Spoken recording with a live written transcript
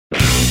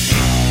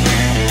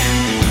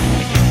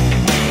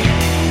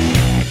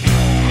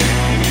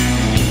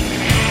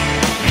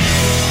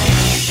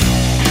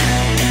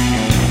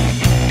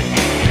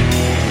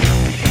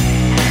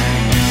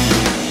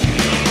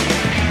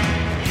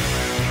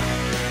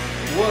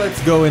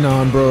What's going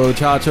on, bro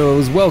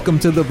chachos? Welcome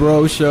to the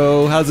Bro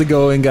Show. How's it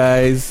going,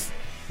 guys?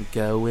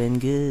 Going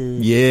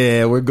good.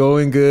 Yeah, we're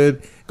going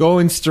good.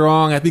 Going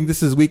strong. I think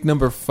this is week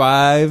number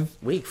 5.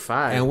 Week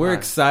 5. And we're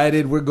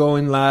excited. We're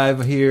going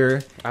live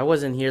here. I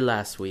wasn't here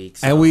last week.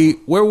 So And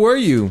where were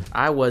you?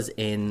 I was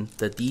in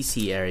the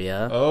DC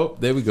area. Oh,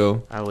 there we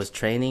go. I was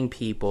training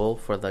people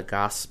for the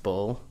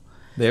gospel.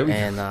 There we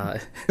and, go.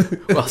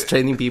 I was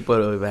training people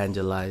to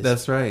evangelize.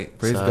 That's right.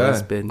 Praise so God.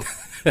 It's been,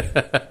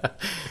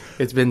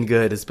 it's been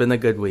good. It's been a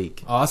good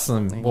week.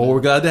 Awesome. Well, we're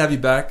glad to have you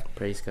back.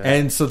 Praise God.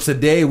 And so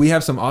today we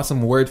have some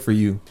awesome word for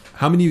you.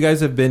 How many of you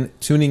guys have been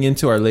tuning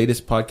into our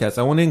latest podcast?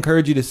 I want to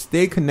encourage you to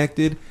stay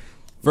connected.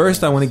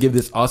 First, I want to give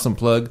this awesome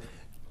plug.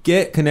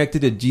 Get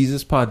connected to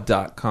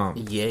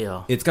JesusPod.com.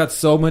 Yeah. It's got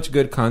so much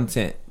good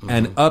content.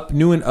 And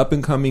new and up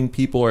and coming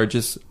people are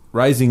just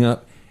rising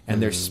up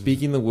and they're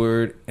speaking the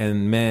word.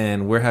 And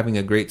man, we're having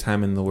a great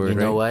time in the word. You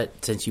know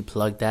what? Since you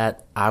plugged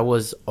that, I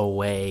was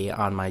away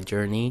on my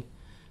journey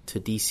to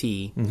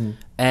DC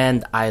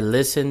and I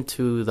listened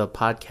to the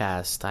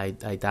podcast. I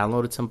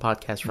downloaded some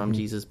podcasts from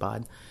Jesus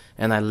Pod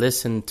and I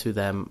listened to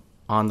them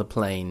on the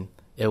plane.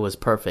 It was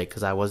perfect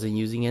because I wasn't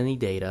using any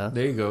data.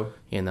 There you go.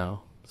 You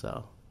know,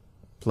 so.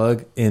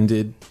 Plug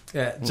ended.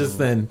 Yeah, just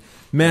then.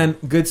 Man,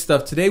 good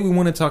stuff. Today we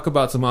want to talk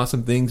about some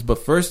awesome things. But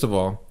first of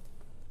all,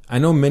 I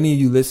know many of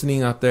you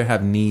listening out there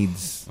have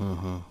needs.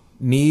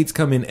 Needs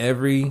come in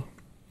every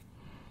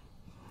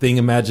thing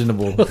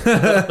imaginable.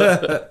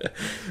 But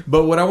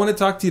what I want to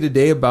talk to you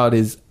today about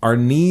is our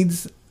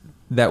needs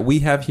that we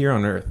have here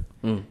on earth.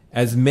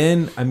 As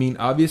men, I mean,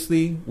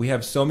 obviously, we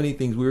have so many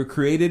things. We were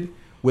created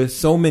with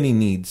so many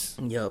needs,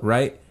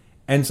 right?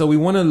 And so we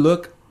want to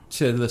look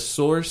to the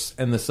source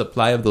and the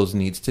supply of those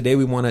needs. Today,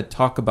 we want to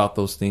talk about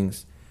those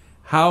things.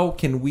 How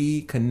can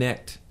we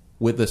connect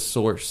with the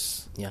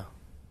source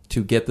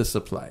to get the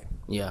supply?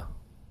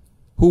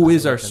 Who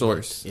is our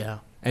source?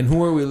 And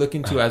who are we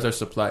looking to as our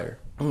supplier?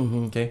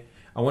 Okay,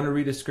 I want to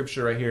read a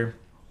scripture right here.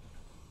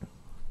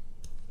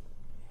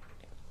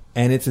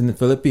 And it's in the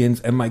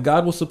Philippians. And my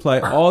God will supply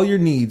all your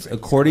needs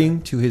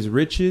according to his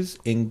riches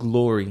in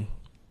glory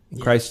in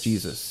Christ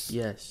Jesus.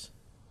 Yes.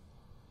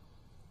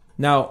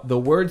 Now, the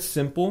word's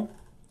simple.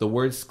 The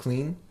word's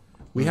clean.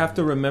 We have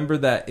to remember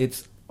that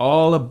it's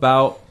all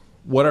about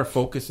what our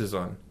focus is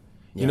on.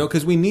 You know,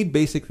 because we need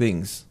basic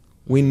things.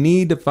 We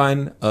need to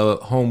find a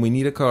home. We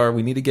need a car.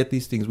 We need to get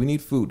these things. We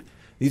need food.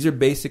 These are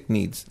basic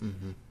needs.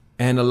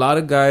 And a lot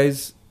of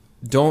guys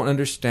don't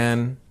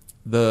understand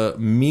the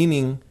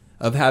meaning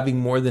of having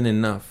more than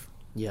enough.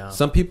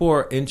 Some people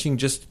are inching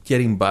just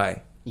getting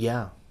by.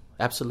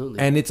 Absolutely.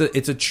 And it's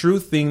a true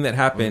thing that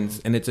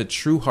happens, and it's a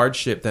true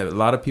hardship that a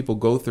lot of people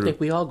go through. I think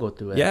we all go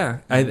through it.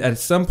 At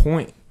some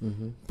point.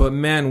 But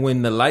man,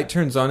 when the light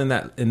turns on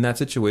in that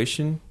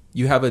situation,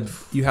 you have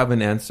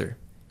an answer.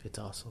 It's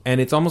awesome. And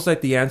it's almost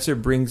like the answer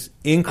brings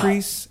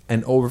increase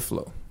and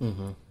overflow.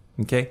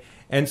 Okay?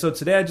 And so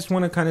today I just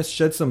want to kind of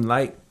shed some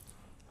light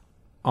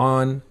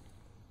on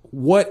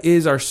what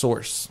is our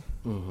source.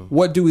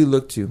 What do we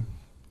look to?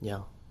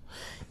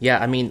 Yeah,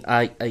 I mean,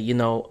 I you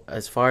know,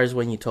 as far as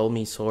when you told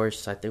me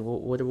source, I think,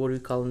 what are we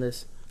calling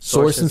this?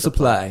 Source and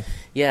supply.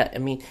 Yeah, I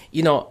mean,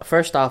 you know,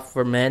 first off,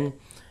 for men,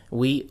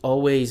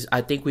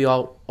 I think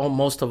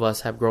most of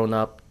us have grown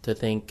up to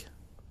think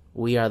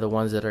we are the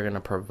ones that are going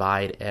to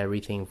provide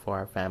everything for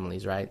our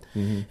families, right?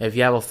 If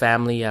you have a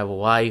family, you have a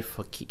wife,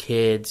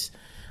 kids,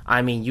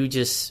 I mean, you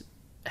just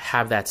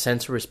have that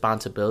sense of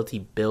responsibility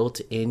built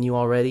in you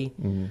already.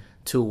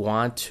 To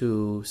want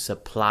to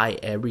supply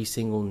every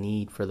single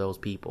need for those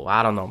people.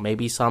 I don't know.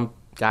 Maybe some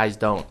guys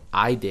don't.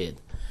 I did.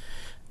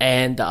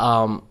 And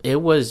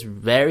it was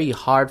very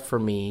hard for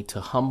me to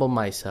humble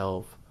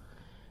myself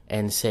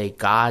and say,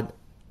 God,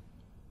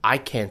 I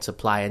can't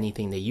supply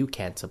anything that you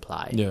can't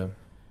supply.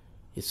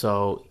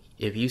 So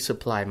if you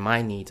supply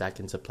my needs, I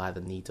can supply the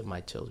needs of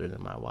my children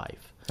and my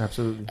wife.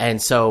 Absolutely. And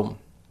so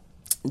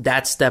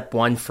that's step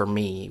one for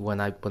me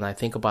when I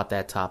think about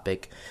that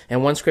topic.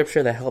 And one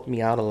scripture that helped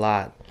me out a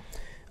lot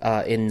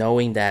in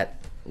knowing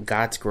that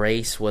God's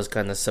grace was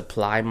going to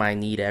supply my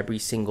need every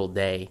single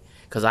day,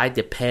 because I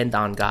depend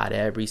on God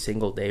every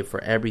single day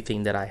for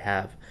everything that I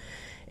have.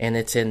 And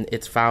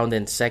it's found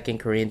in 2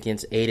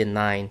 Corinthians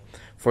 8:9.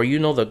 For you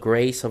know the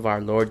grace of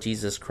our Lord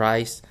Jesus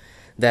Christ,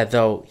 that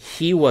though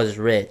he was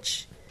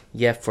rich,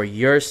 yet for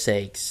your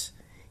sakes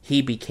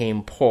he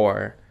became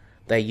poor,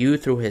 that you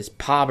through his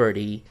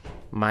poverty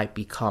might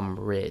become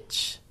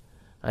rich.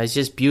 It's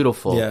just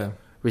beautiful.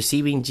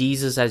 Receiving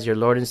Jesus as your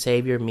Lord and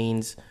Savior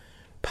means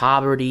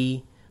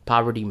poverty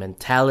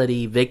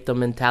mentality, victim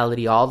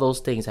mentality, all those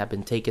things have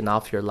been taken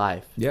off your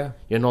life. You're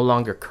no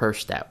longer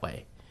cursed that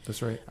way.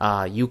 That's right.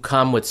 You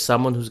come with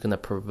someone who's going to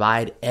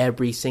provide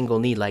every single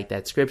need, like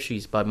that scripture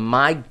is, but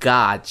my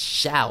God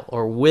shall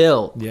or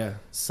will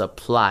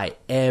supply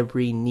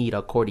every need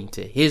according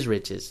to his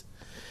riches.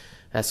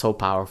 That's so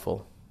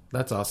powerful.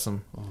 That's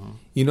awesome.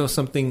 You know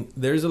something,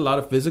 there's a lot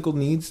of physical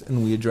needs,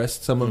 and we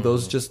addressed some of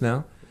those just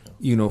now.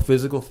 You know,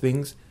 physical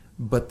things,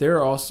 but there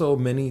are also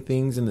many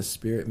things in the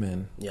spirit,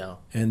 man.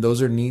 And those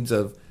are needs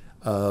of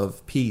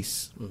of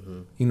peace,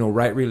 you know,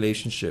 right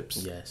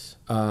relationships, Yes.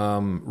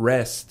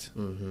 Rest.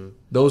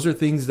 Those are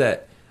things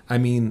that, I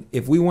mean,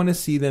 if we want to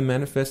see them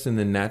manifest in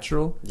the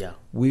natural, Yeah.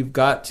 we've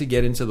got to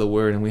get into the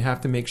Word, and we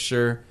have to make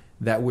sure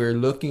that we're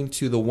looking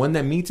to the one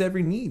that meets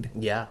every need.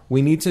 Yeah.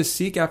 We need to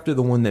seek after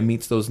the one that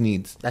meets those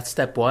needs. That's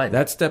step one.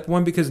 That's step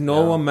one, because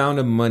no amount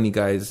of money,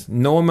 guys,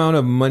 no amount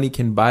of money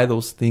can buy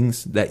those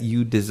things that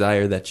you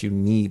desire, that you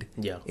need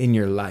in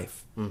your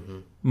life.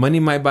 Money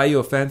might buy you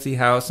a fancy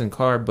house and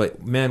car,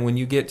 but man, when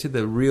you get to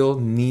the real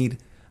need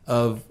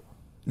of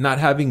not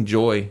having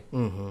joy,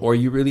 or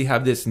you really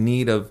have this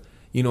need of,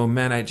 you know,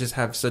 man, I just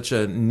have such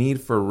a need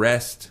for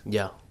rest.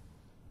 Yeah.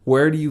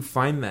 Where do you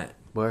find that?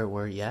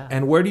 Where, yeah.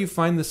 And where do you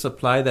find the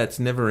supply that's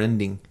never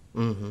ending?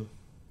 You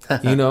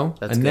know,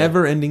 a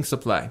never ending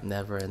supply.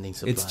 Never ending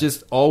supply. It's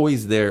just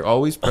always there,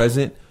 always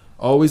present,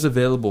 always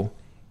available.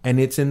 And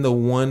it's in the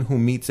one who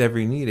meets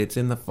every need. It's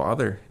in the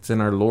Father. It's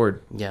in our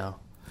Lord. Yeah.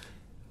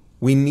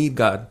 We need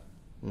God.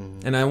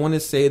 And I want to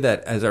say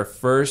that as our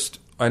first,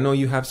 I know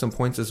you have some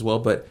points as well,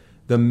 but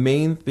the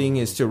main thing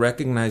is to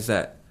recognize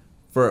that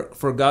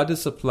for God to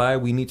supply,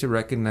 we need to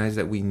recognize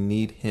that we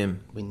need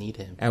Him. We need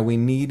Him. And we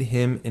need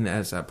Him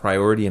as a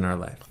priority in our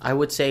life. I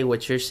would say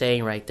what you're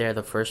saying right there,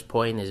 the first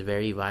point, is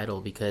very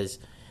vital, because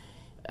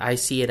I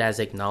see it as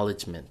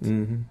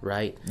acknowledgement,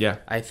 right? Yeah.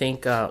 I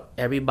think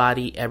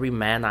everybody, every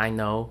man I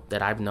know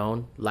that I've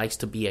known likes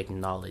to be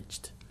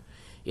acknowledged.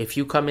 If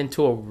you come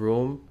into a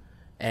room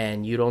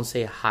and you don't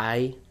say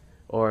hi,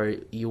 or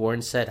you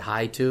weren't said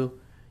hi to,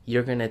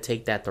 you're going to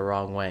take that the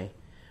wrong way.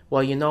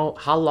 Well, you know,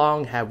 how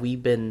long have we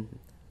been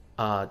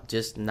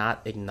just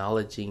not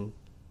acknowledging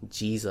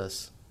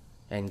Jesus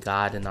and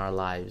God in our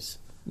lives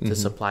to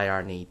supply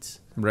our needs?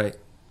 Right.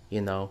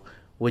 You know,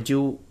 would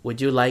you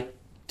like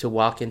to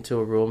walk into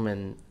a room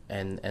and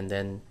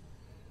then,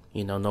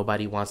 you know,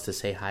 nobody wants to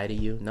say hi to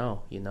you?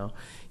 No, you know.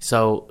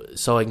 So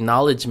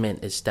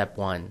acknowledgement is step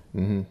one.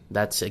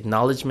 That's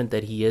acknowledgement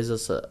that He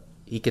is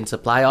He can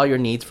supply all your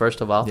needs,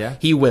 first of all. Yeah.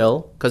 He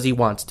will, because He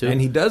wants to. And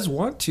He does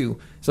want to.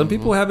 Some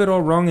people have it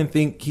all wrong and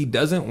think He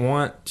doesn't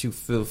want to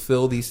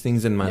fulfill these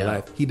things in my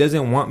life. He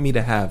doesn't want me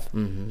to have.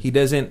 He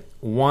doesn't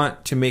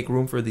want to make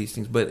room for these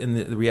things. But in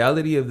the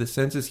reality of the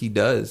senses, He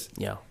does.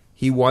 Yeah.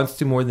 He wants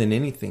to more than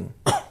anything.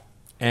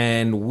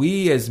 And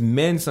we as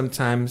men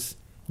sometimes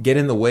get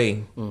in the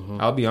way.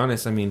 I'll be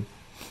honest. I mean,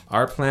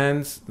 our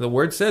plans, the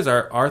Word says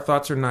our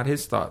thoughts are not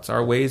His thoughts.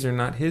 Our ways are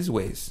not His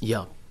ways.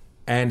 Yeah.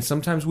 And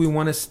sometimes we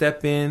want to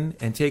step in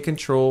and take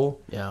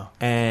control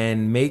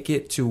and make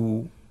it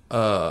to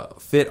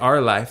fit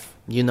our life.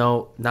 You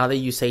know, now that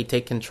you say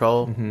take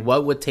control,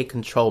 what would take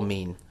control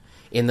mean?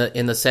 In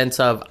the sense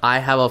of, I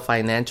have a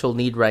financial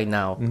need right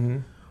now.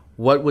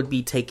 What would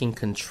be taking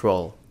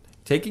control?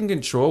 Taking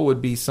control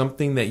would be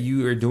something that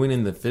you are doing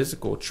in the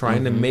physical,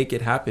 trying to make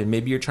it happen.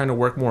 Maybe you're trying to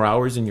work more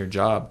hours in your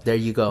job. There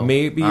you go.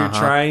 Maybe you're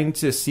trying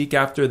to seek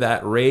after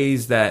that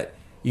raise that,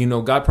 you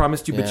know, God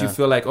promised you, but you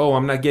feel like, oh,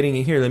 I'm not getting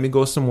it here. Let me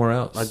go somewhere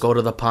else. Like, go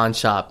to the pawn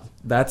shop.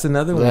 That's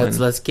another one.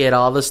 Let's get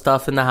all the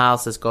stuff in the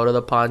house. Let's go to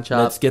the pawn shop.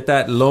 Let's get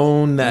that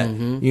loan that,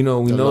 you know,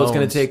 we know it's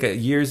going to take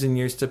years and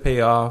years to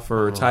pay off,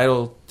 or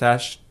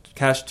cash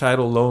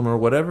title loan, or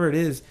whatever it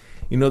is.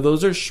 You know,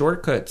 those are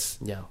shortcuts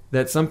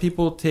that some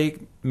people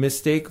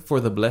mistake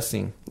for the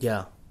blessing.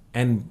 Yeah.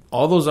 And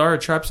all those are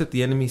traps that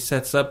the enemy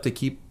sets up to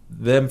keep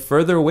them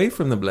further away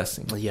from the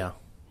blessing. Yeah.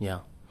 Yeah.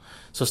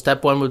 So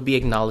step one would be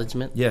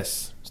acknowledgement.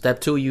 Yes.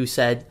 Step two, you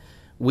said,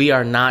 we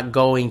are not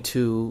going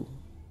to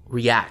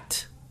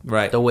react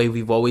the way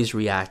we've always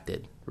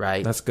reacted,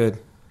 right? That's good.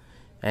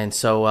 And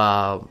so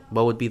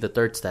what would be the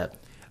third step?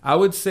 I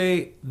would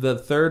say the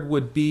third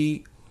would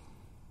be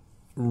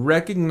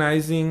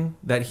recognizing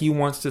that He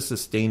wants to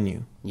sustain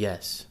you.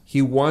 Yes.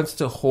 He wants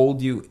to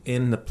hold you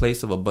in the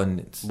place of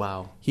abundance.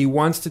 Wow. He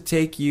wants to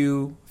take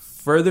you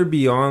further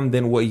beyond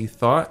than what you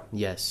thought.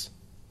 Yes.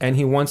 And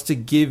He wants to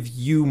give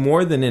you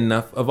more than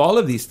enough of all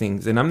of these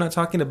things. And I'm not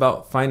talking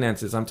about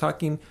finances. I'm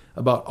talking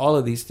about all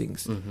of these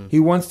things. He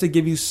wants to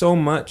give you so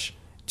much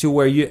to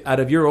where you, out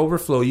of your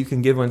overflow, you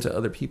can give unto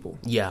other people.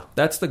 Yeah.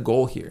 That's the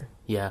goal here.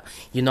 Yeah.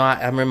 You know,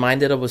 I'm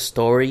reminded of a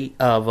story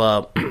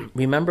of,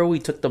 remember we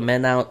took the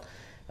men out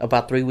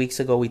about 3 weeks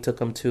ago. We took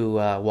them to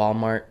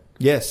Walmart.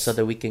 Yes. So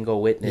that we can go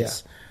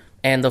witness. Yeah.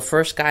 And the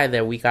first guy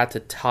that we got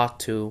to talk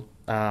to,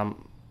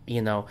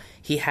 you know,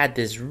 he had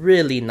this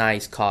really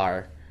nice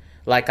car.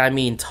 Like, I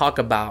mean, talk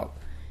about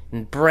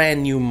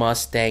brand new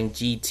Mustang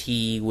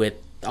GT with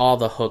all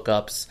the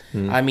hookups.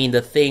 I mean,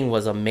 the thing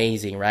was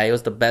amazing, right? It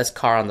was the best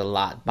car on the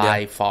lot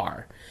by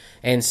far.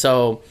 And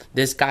so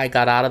this guy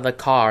got out of the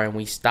car and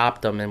we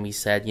stopped him and we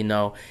said, you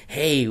know,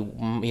 hey,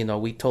 you know,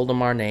 we told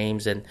him our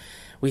names and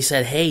we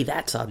said, hey,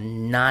 that's a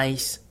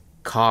nice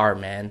car,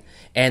 man.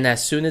 And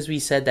as soon as we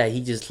said that,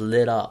 he just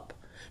lit up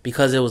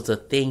because it was the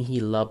thing he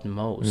loved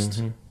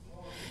most.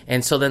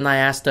 And so then I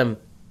asked him,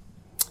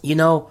 you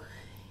know,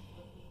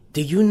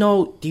 do you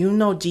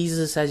know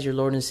Jesus as your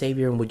Lord and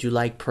Savior, and would you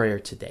like prayer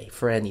today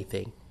for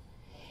anything?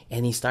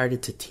 And he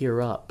started to tear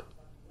up.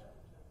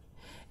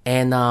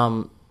 And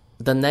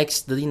the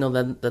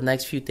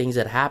next few things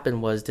that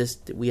happened was this: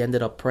 we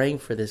ended up praying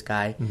for this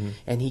guy,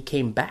 and he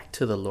came back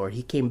to the Lord.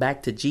 He came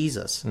back to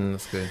Jesus.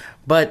 That's good.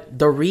 But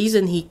the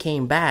reason he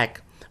came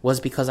back was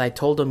because I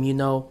told him,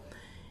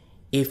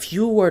 if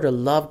you were to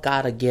love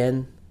God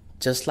again,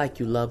 just like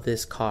you love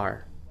this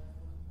car,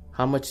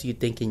 how much do you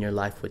think in your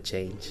life would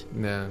change?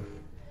 Yeah.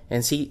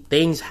 And see,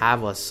 things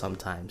have us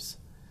sometimes.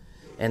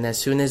 And as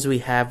soon as we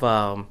have,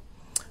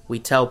 we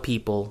tell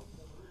people,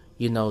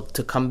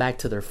 to come back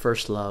to their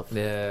first love.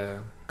 Yeah.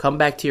 Come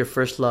back to your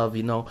first love,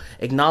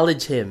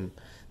 acknowledge him.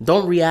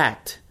 Don't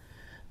react.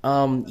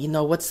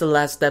 What's the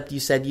last step you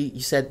said?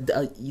 You said,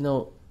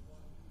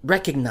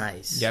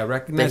 recognize. Yeah,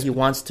 recognize that he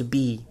wants to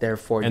be there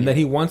for you. And that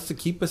he wants to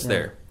keep us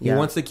there. He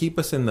wants to keep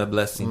us in the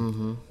blessing.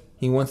 Mm-hmm.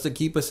 He wants to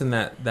keep us in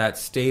that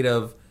state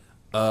of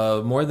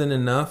more than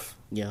enough.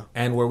 Yeah.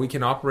 And where we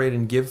can operate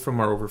and give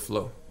from our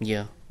overflow.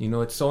 Yeah.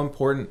 It's so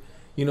important.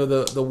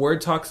 The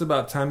word talks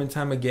about time and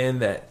time again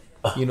that,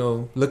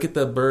 look at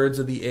the birds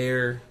of the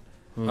air,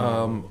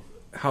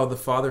 how the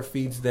Father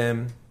feeds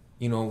them,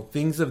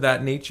 things of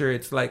that nature.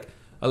 It's like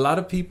a lot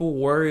of people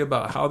worry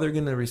about how they're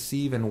going to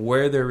receive and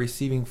where they're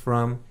receiving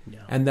from.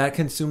 Yeah. And that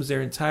consumes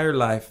their entire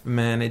life,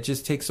 man. It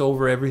just takes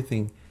over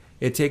everything.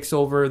 It takes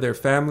over their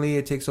family.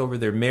 It takes over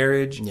their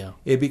marriage. Yeah.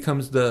 It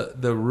becomes the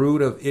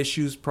root of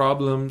issues,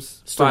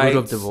 problems, it's fights. The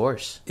root of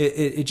divorce.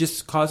 It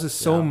just causes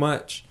so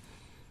much.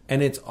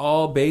 And it's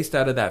all based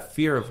out of that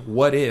fear of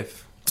what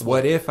if?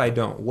 What if I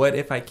don't? What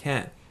if I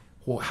can't?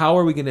 Well, how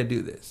are we going to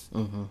do this?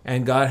 Mm-hmm.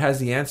 And God has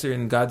the answer,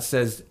 and God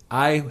says,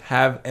 I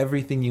have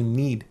everything you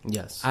need.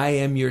 Yes. I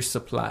am your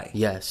supply.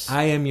 Yes.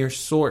 I am your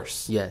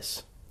source.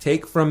 Yes.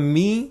 Take from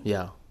me.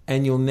 Yeah.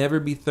 And you'll never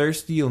be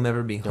thirsty. You'll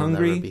never be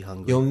hungry.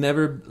 You'll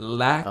never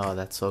lack. Oh,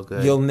 that's so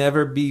good. You'll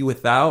never be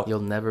without.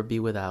 You'll never be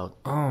without.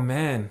 Oh,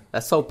 man.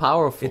 That's so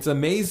powerful. It's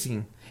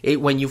amazing.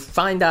 When you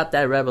find out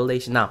that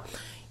revelation. Now,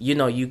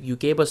 you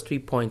gave us 3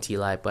 points,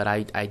 Eli, but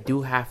I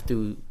do have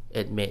to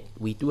admit,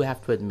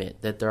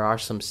 that there are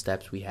some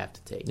steps we have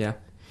to take. Yeah.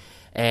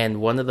 And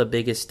one of the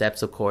biggest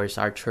steps, of course,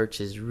 our church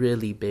is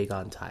really big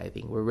on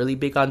tithing. We're really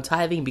big on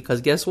tithing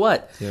because guess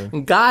what? Yeah.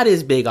 God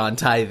is big on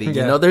tithing.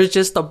 Yeah. There's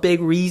just a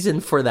big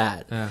reason for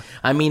that. Yeah.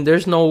 I mean,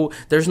 there's no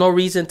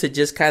reason to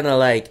just kind of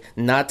like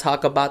not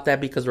talk about that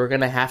because we're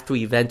going to have to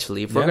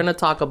eventually. If we're going to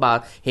talk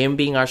about him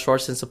being our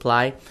source and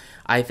supply,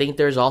 I think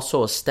there's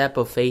also a step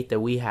of faith that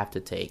we have to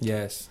take.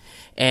 Yes.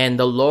 And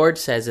the Lord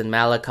says in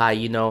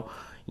Malachi,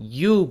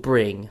 you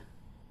bring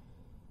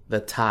the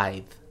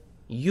tithe.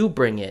 You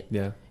bring it.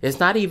 Yeah. It's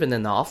not even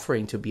an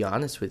offering, to be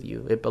honest with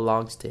you. It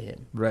belongs to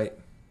him. Right.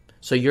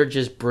 So you're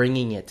just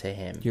bringing it to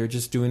him. You're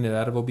just doing it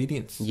out of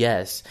obedience.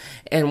 Yes.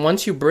 And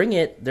once you bring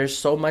it, there's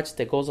so much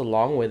that goes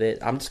along with it.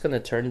 I'm just going to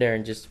turn there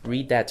and just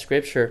read that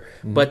scripture.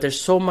 Mm-hmm. But there's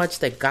so much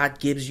that God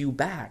gives you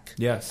back.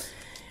 Yes.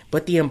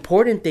 But the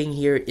important thing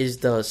here is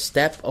the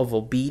step of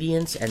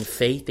obedience and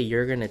faith that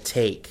you're going to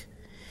take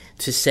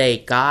to say,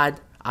 God,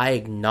 I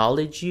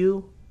acknowledge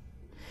you.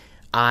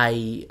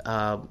 I'm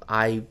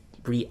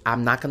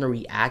not going to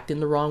react in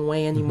the wrong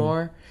way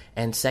anymore. Mm-hmm.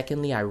 And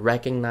secondly, I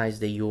recognize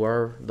that you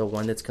are the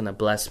one that's going to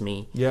bless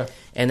me. Yeah.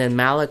 And then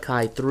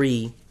Malachi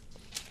 3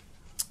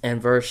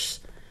 and verse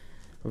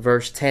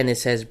 10, it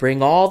says,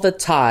 bring all the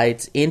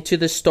tithes into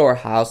the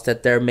storehouse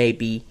that there may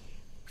be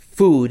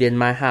food in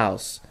my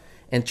house.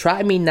 And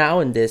try me now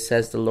in this,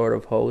 says the Lord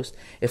of hosts,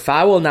 if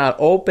I will not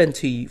open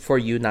for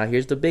you, now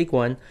here's the big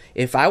one,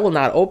 if I will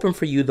not open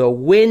for you the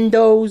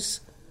windows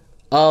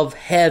of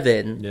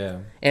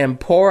heaven and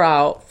pour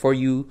out for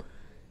you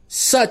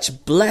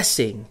such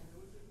blessing,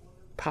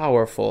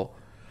 powerful,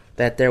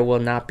 that there will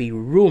not be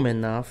room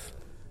enough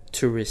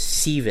to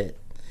receive it.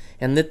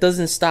 And it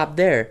doesn't stop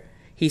there.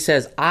 He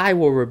says, I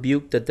will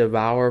rebuke the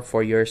devourer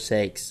for your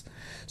sakes,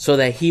 so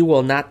that he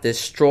will not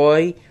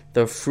destroy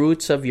the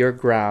fruits of your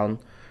ground,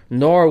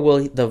 nor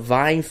will the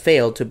vine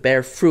fail to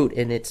bear fruit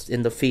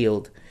in the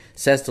field,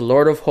 says the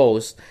Lord of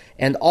hosts.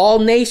 And all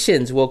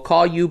nations will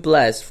call you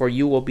blessed, for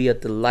you will be a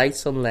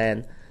delightsome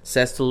land,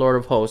 says the Lord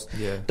of hosts.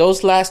 Yeah.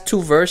 Those last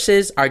two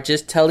verses are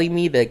just telling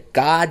me that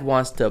God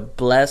wants to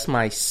bless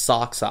my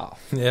socks off.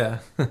 Yeah.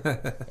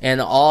 And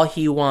all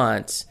he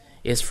wants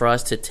is for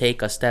us to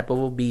take a step of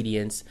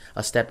obedience,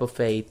 a step of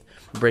faith,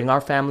 bring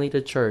our family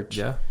to church,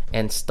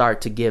 and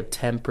start to give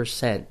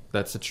 10%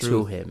 That's the truth.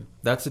 To him.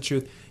 That's the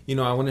truth.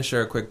 I want to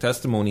share a quick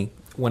testimony.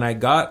 When I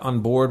got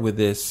on board with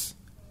this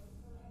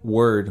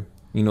word,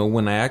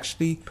 when I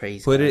actually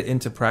put it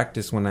into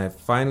practice, when I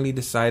finally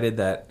decided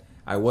that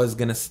I was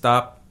going to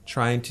stop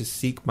trying to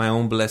seek my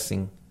own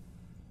blessing,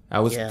 I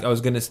was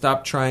going to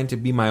stop trying to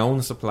be my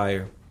own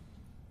supplier.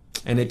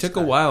 And it took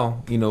a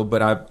while,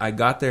 but I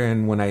got there,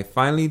 and when I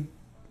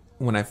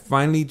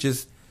finally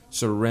just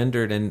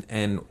surrendered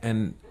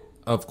and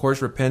of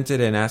course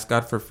repented and asked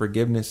God for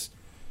forgiveness,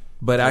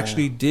 but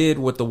actually did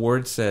what the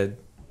word said,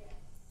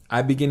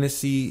 I began to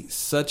see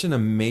such an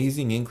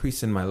amazing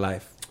increase in my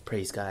life.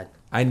 Praise God.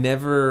 I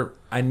never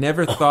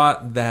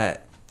thought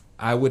that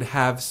I would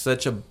have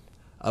such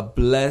a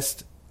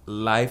blessed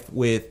life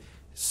with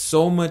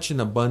so much in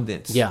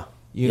abundance. Yeah.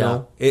 You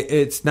know,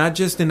 it's not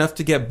just enough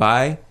to get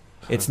by.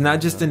 It's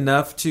not just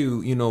enough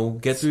to, you know,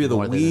 get through the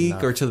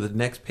week or to the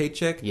next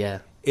paycheck. Yeah.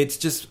 It's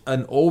just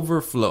an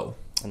overflow.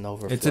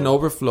 It's an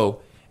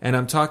overflow. And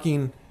I'm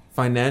talking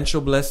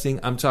financial blessing.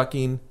 I'm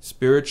talking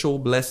spiritual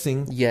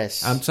blessing.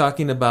 Yes. I'm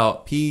talking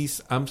about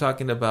peace. I'm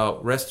talking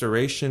about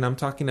restoration. I'm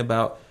talking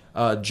about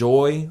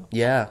joy.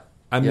 Yeah.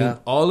 I mean,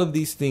 all of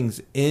these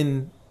things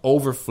in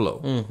overflow.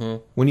 Mm-hmm.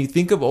 When you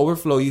think of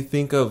overflow, you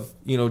think of,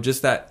 you know,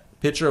 just that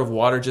pitcher of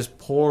water just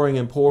pouring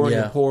and pouring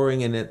and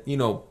pouring, and it, you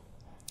know,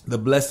 the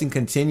blessing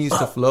continues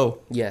to flow.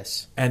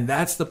 Yes. And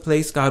that's the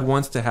place God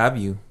wants to have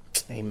you.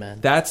 Amen.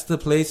 That's the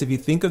place. If you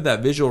think of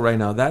that visual right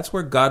now, that's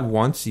where God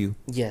wants you.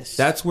 Yes.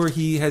 That's where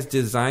He has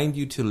designed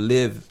you to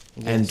live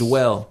and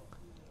dwell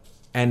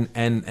and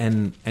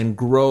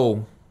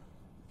grow,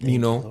 Thank you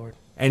know, Lord.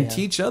 and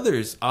teach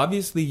others.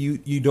 Obviously,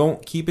 you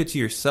don't keep it to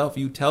yourself.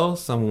 You tell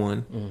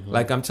someone,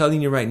 like I'm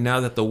telling you right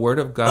now, that the Word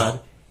of God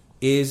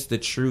is the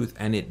truth,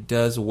 and it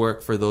does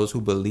work for those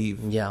who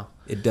believe. Yeah.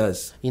 It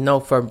does. You know,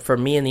 for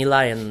me and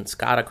Eli and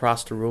Scott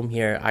across the room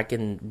here, I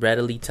can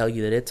readily tell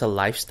you that it's a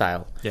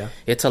lifestyle. Yeah.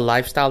 It's a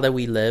lifestyle that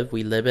we live.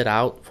 We live it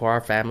out for our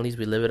families.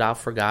 We live it out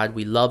for God.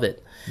 We love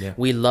it. Yeah.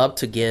 We love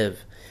to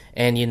give.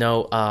 And, you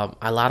know,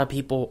 a lot of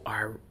people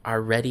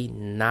are ready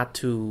not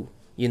to,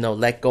 you know,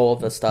 let go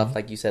of the stuff.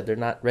 Like you said, they're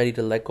not ready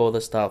to let go of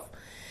the stuff.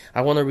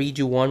 I want to read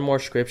you one more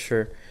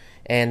scripture,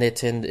 and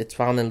it's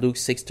found in Luke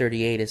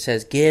 6:38. It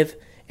says, "Give,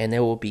 and it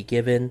will be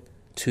given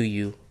to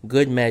you.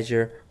 Good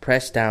measure,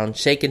 pressed down,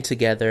 shaken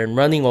together, and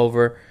running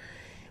over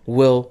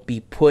will be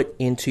put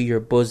into your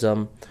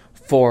bosom.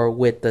 For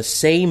with the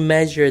same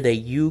measure that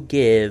you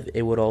give,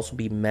 it would also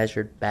be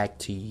measured back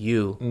to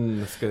you."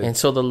 That's good. And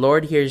so the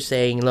Lord here is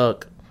saying,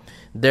 look,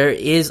 there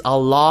is a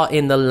law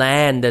in the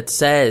land that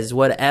says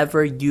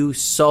whatever you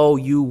sow,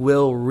 you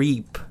will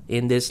reap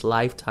in this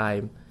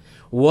lifetime.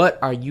 What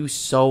are you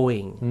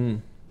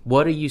sowing?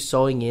 What are you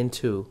sowing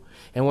into?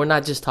 And we're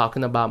not just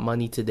talking about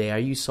money today. Are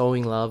you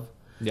sowing love?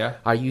 Yeah.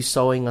 Are you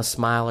sowing a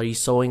smile? Are you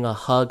sowing a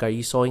hug? Are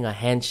you sowing a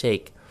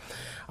handshake?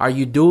 Are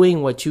you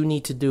doing what you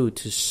need to do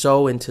to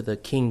sow into the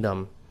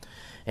kingdom?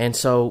 And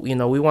so, you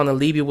know, we want to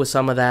leave you with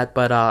some of that,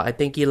 but I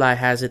think Eli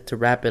has it to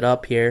wrap it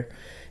up here.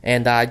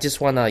 And I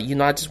just want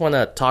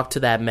to, talk to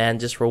that man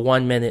just for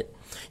 1 minute.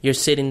 You're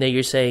sitting there,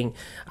 you're saying,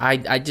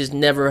 I just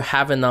never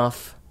have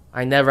enough.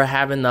 I never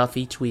have enough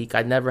each week.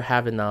 I never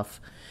have enough.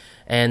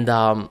 And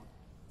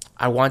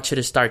I want you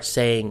to start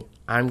saying,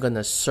 I'm going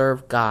to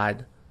serve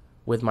God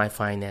with my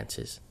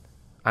finances.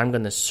 I'm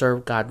going to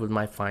serve God with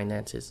my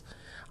finances.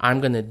 I'm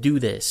going to do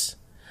this.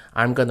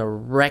 I'm going to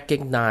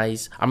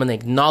recognize, I'm going to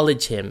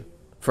acknowledge Him.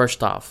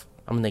 First off,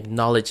 I'm going to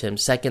acknowledge Him.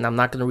 Second, I'm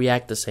not going to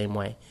react the same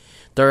way.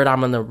 Third, I'm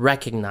going to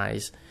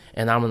recognize,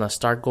 and I'm going to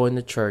start going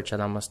to church,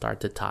 and I'm going to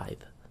start to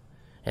tithe.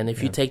 And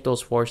if you take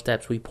those 4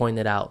 steps we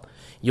pointed out,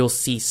 you'll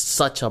see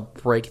such a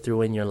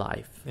breakthrough in your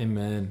life.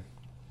 Amen.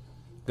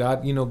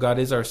 God, you know, God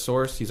is our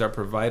source. He's our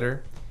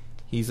provider.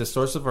 He's the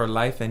source of our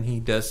life, and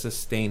He does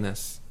sustain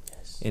us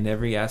in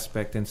every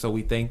aspect. And so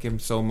we thank Him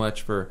so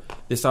much for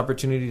this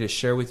opportunity to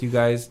share with you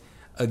guys.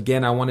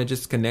 Again, I want to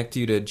just connect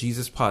you to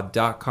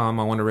JesusPod.com.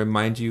 I want to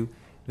remind you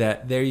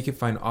that there you can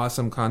find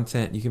awesome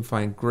content. You can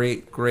find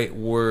great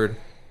word,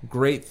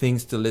 great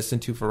things to listen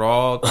to for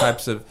all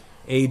types of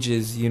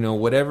ages. You know,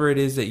 whatever it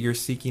is that you're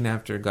seeking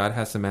after, God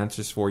has some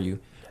answers for you.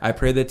 I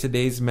pray that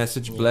today's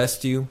message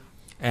blessed you,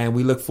 and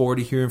we look forward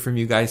to hearing from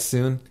you guys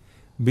soon.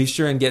 Be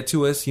sure and get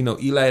to us. You know,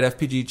 Eli at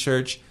FPG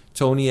Church,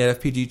 Tony at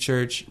FPG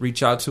Church.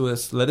 Reach out to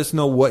us. Let us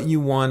know what you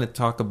want to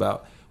talk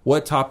about.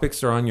 What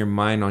topics are on your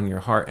mind, on your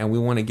heart, and we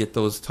want to get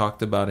those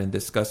talked about and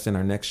discussed in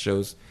our next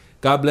shows.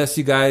 God bless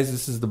you guys.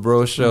 This is The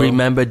Bro Show.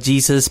 Remember,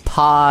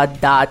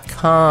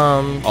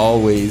 JesusPod.com.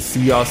 Always.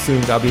 See y'all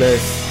soon. God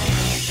bless.